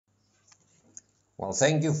Well,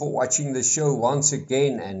 thank you for watching the show once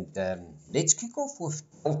again, and let's kick off with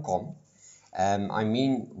Telkom.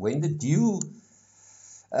 When the deal,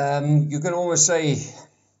 you can almost say,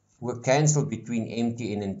 were cancelled between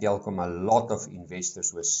MTN and Telkom, a lot of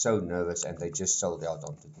investors were so nervous and they just sold out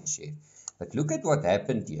onto the share. But look at what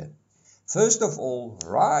happened here. First of all,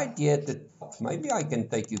 right here at the top, maybe I can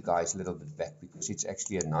take you guys a little bit back because it's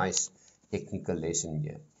actually a nice technical lesson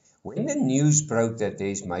here. When the news broke that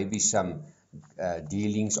there's maybe some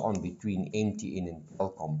dealings on between MTN and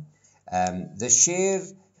Telkom, the share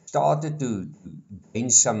started to gain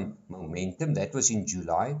some momentum. That was in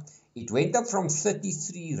July. It went up from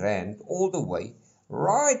 33 Rand all the way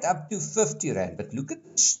right up to 50 Rand. But look at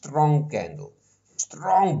the strong candle,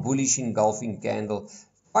 strong bullish engulfing candle,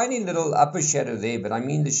 tiny little upper shadow there. But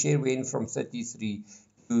the share went from 33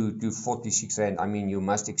 to 46 Rand. You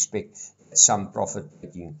must expect some profit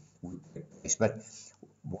taking would take place. But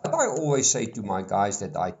what I always say to my guys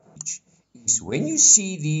that I teach is when you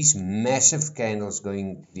see these massive candles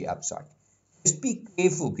going to the upside, just be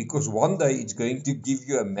careful, because one day it's going to give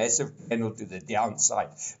you a massive candle to the downside,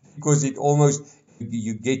 because it almost,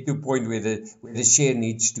 you get to a point where the share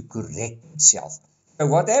needs to correct itself. So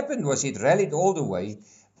what happened was it rallied all the way,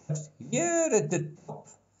 but here at the top,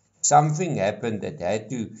 something happened that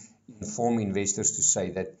had to inform investors to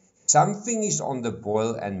say that something is on the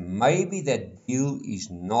boil and maybe that deal is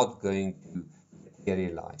not going to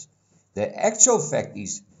materialize. The actual fact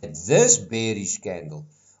is that this bearish candle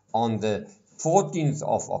on the 14th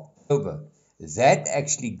of October, that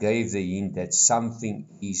actually gave the hint that something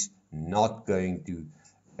is not going to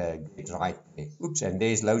get right there. Oops, and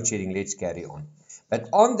there's load shedding. Let's carry on. But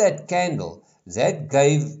on that candle, that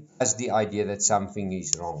gave us the idea that something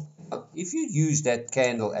is wrong. If you use that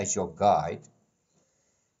candle as your guide,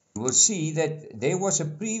 you will see that there was a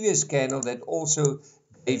previous candle that also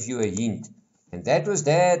gave you a hint. And that was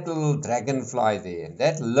that little dragonfly there. And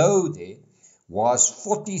that low there was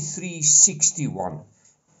 43.61.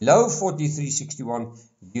 Low 43.61,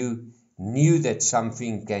 you knew that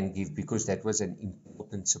something can give, because that was an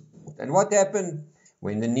important support. And what happened?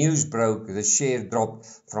 When the news broke, the share dropped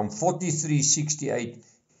from 43.68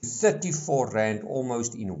 to 34 Rand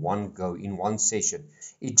almost in one go, in one session.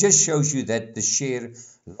 It just shows you that the share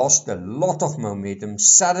lost a lot of momentum.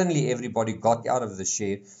 Suddenly everybody got out of the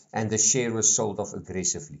share and the share was sold off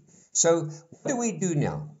aggressively. So what do we do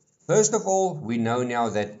now? First of all, we know now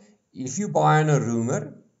that if you buy on a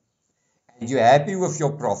rumor and you're happy with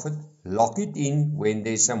your profit, lock it in when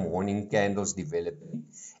there's some warning candles developing.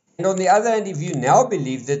 And on the other hand, if you now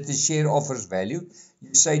believe that the share offers value,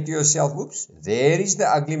 you say to yourself, whoops, there is the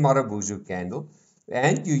ugly Marabuzu candle,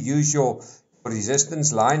 and you use your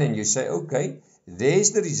resistance line and you say, okay,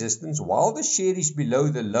 there's the resistance. While the share is below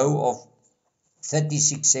the low of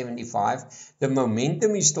 36.75, the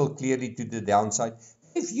momentum is still clearly to the downside.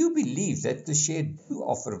 If you believe that the share do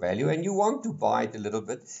offer value and you want to buy it a little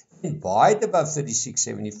bit, then buy it above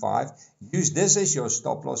 36.75. Use this as your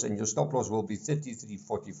stop loss, and your stop loss will be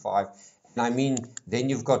 33.45. And then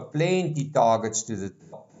you've got plenty targets to the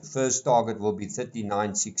top. The first target will be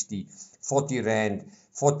 39.60, 40 Rand,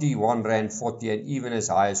 41 Rand 40, and even as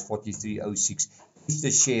high as 43.06 if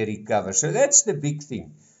the share recovers. So that's the big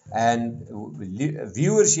thing. And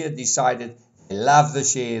viewers here decided they love the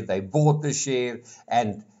share, they bought the share,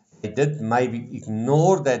 and they did maybe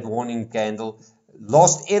ignore that warning candle,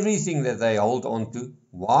 lost everything that they hold on to.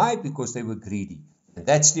 Why? Because they were greedy. And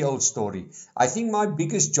that's the old story. I think my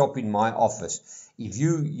biggest job in my office, if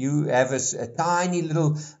you have a tiny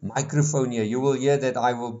little microphone here, you will hear that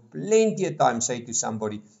I will plenty of times say to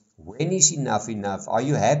somebody, when is enough enough? Are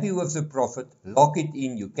you happy with the profit? Lock it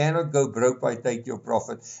in. You cannot go broke by take your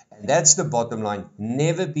profit. And that's the bottom line.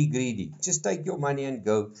 Never be greedy. Just take your money and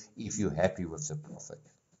go if you're happy with the profit.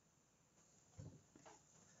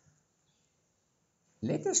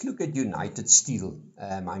 Let us look at United Steel.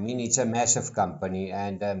 It's a massive company,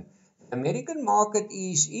 and the American market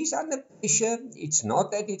is under pressure. It's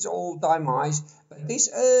not at its all-time highs, but there's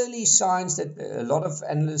early signs that a lot of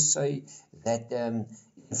analysts say that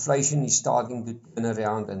inflation is starting to turn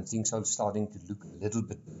around and things are starting to look a little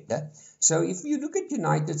bit better. So if you look at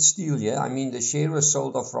United Steel here, the share was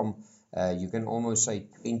sold off from, you can almost say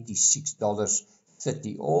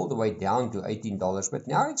 $26.30 all the way down to $18. But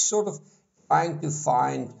now it's sort of trying to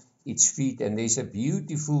find its feet, and there's a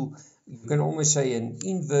beautiful, you can almost say an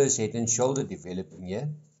inverse head and shoulder developing here.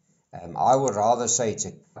 I would rather say it's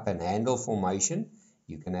a cup and handle formation.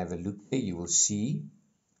 You can have a look there, you will see.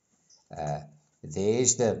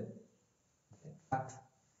 There's the cup,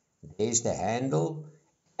 there's the handle,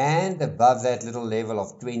 and above that little level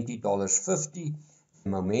of $20.50,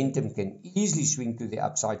 momentum can easily swing to the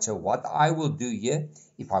upside. So what I will do here,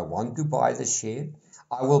 if I want to buy the share,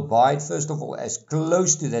 I will buy it first of all as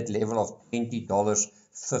close to that level of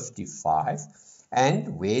 $20.55.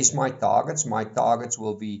 And where's my targets? My targets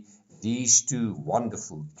will be these two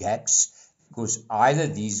wonderful gaps, because either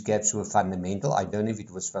these gaps were fundamental. I don't know if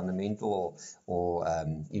it was fundamental or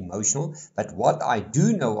emotional, but what I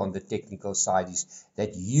do know on the technical side is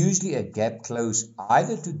that usually a gap close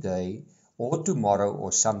either today or tomorrow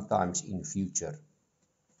or sometimes in future.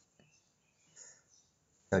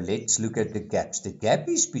 So let's look at the gaps. The gap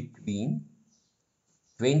is between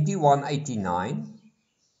 21.89,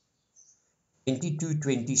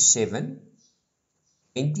 22.27,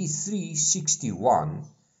 23.61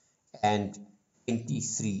 and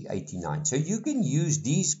 23.89. So you can use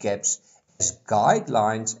these gaps as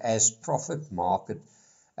guidelines, as profit market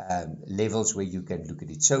levels where you can look at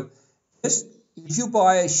it. So just if you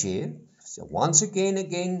buy a share, so once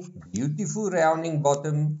again, beautiful rounding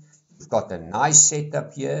bottom, you've got a nice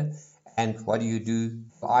setup here, and what do? You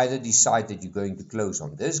either decide that you're going to close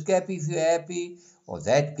on this gap if you're happy, or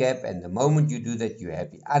that gap, and the moment you do that, you're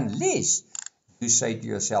happy. Unless you say to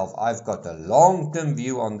yourself, I've got a long-term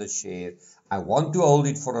view on the share, I want to hold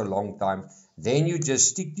it for a long time, then you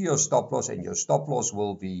just stick to your stop loss, and your stop loss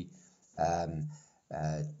will be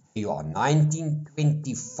you are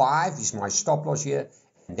 19.25 is my stop loss here,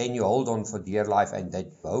 and then you hold on for dear life, and that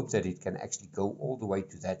you hope that it can actually go all the way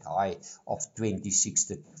to that high of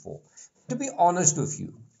 26.34. To be honest with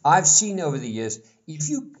you, I've seen over the years, if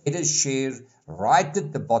you get a share right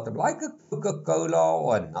at the bottom, like a Coca-Cola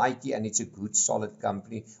or a Nike, and it's a good solid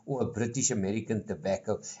company, or a British American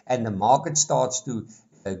tobacco, and the market starts to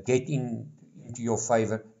get into your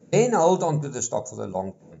favor, then hold on to the stock for the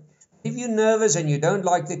long term. If you're nervous and you don't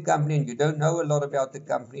like the company and you don't know a lot about the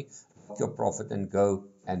company, lock your profit and go,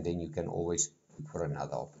 and then you can always look for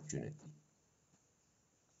another opportunity.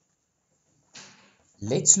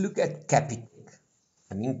 Let's look at Capitec.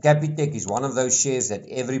 I mean, Capitec is one of those shares that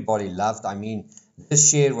everybody loved. I mean, this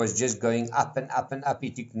share was just going up and up and up.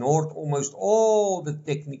 It ignored almost all the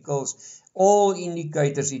technicals, all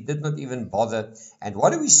indicators. It did not even bother. And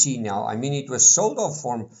what do we see now? I mean, it was sold off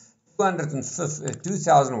from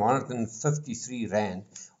 2,153 Rand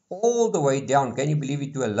all the way down. Can you believe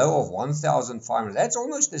it? To a low of 1,500. That's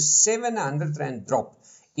almost a 700 Rand drop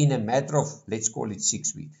in a matter of, let's call it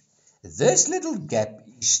 6 weeks. This little gap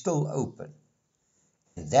is still open.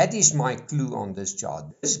 And that is my clue on this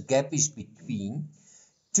chart. This gap is between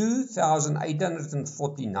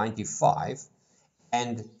 2,840.95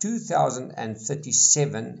 and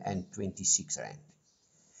 2,037 and 26 Rand.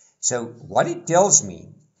 So what it tells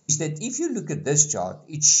me is that if you look at this chart,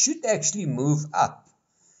 it should actually move up.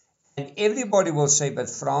 And everybody will say, but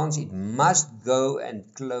Frans, it must go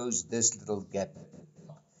and close this little gap.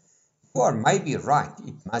 You are maybe right,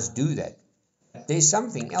 it must do that. But there's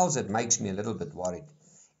something else that makes me a little bit worried.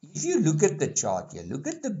 If you look at the chart here, look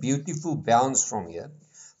at the beautiful bounce from here,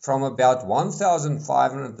 from about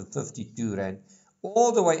 1,552 Rand,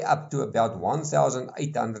 all the way up to about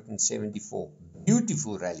 1,874.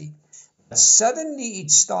 Beautiful rally. But suddenly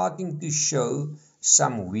it's starting to show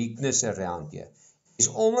some weakness around here. It's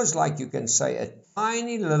almost like you can say a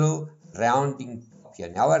tiny little rounding top here.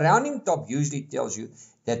 Now, a rounding top usually tells you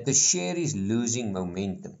that the share is losing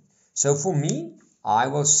momentum. So for me, I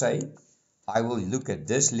will say, I will look at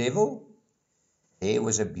this level. There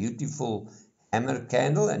was a beautiful hammer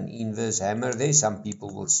candle, an inverse hammer there. Some people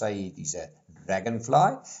will say it is a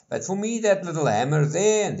dragonfly. But for me, that little hammer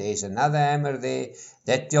there, and there's another hammer there,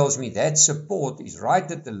 that tells me that support is right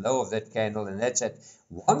at the low of that candle, and that's at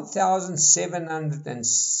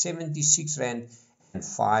 1,776 Rand and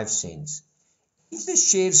 5 cents. If the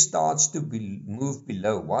share starts to move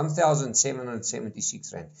below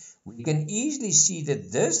 1,776 Rand, we can easily see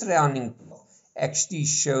that this rounding actually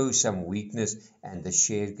shows some weakness and the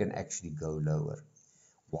share can actually go lower.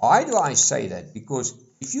 Why do I say that? Because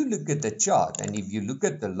if you look at the chart and if you look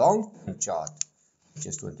at the long-term chart, I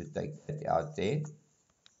just want to take that out there,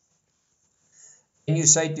 and you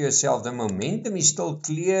say to yourself, the momentum is still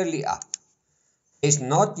clearly up. There's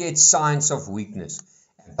not yet signs of weakness.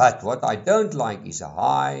 But what I don't like is a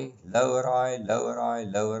high, lower high, lower high,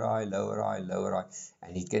 lower high, lower high, lower high.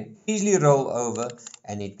 And it can easily roll over,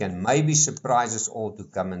 and it can maybe surprise us all to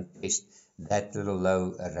come and test that little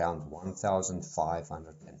low around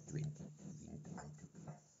 1,520.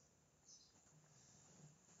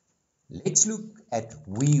 Let's look at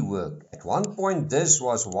Wework. At one point, this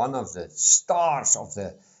was one of the stars of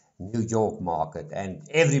the New York market, and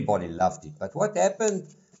everybody loved it. But what happened?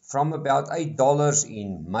 From about $8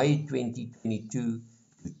 in May 2022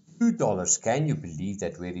 to $2. Can you believe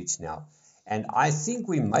that where it's now? And I think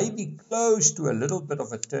we may be close to a little bit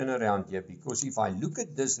of a turnaround here, because if I look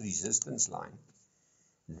at this resistance line,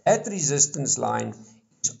 that resistance line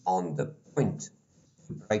is on the point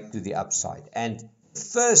to break to the upside. And the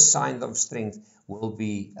first sign of strength will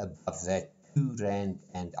be above that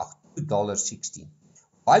 $2.16.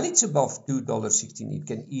 While it's above $2.16, it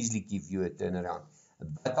can easily give you a turnaround.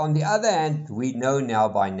 But on the other hand, we know now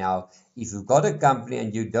by now, if you've got a company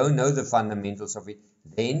and you don't know the fundamentals of it,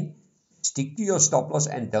 then stick to your stop loss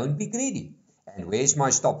and don't be greedy. And where's my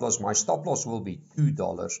stop loss? My stop loss will be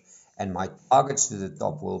 $2, and my targets to the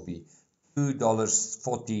top will be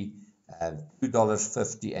 $2.40,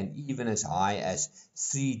 $2.50, and even as high as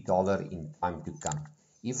 $3 in time to come.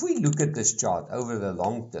 If we look at this chart over the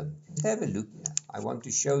long term, just have a look here. I want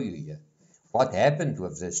to show you here what happened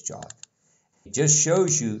with this chart. It just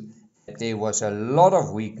shows you that there was a lot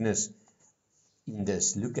of weakness in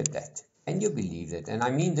this. Look at that. Can you believe that? And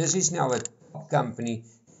I mean, this is now a top company.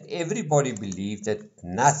 Everybody believed that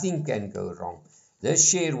nothing can go wrong. This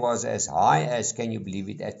share was as high as, can you believe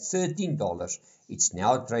it, at $13. It's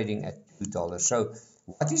now trading at $2. So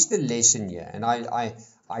what is the lesson here? And I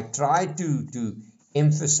try to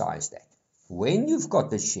emphasize that. When you've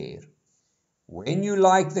got a share, when you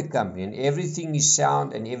like the company and everything is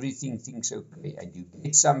sound and everything thinks okay, and you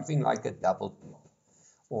get something like a double top,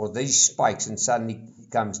 or these spikes and suddenly it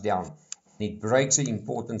comes down and it breaks an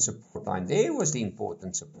important support line. There was the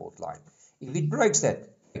important support line. If it breaks that,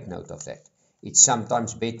 take note of that. It's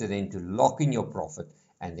sometimes better than to lock in your profit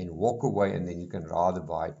and then walk away, and then you can rather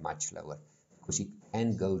buy it much lower, because it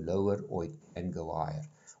can go lower or it can go higher.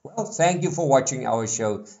 Well, thank you for watching our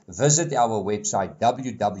show. Visit our website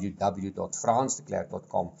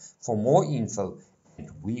www.fransdeklerk.com for more info, and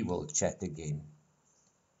we will chat again.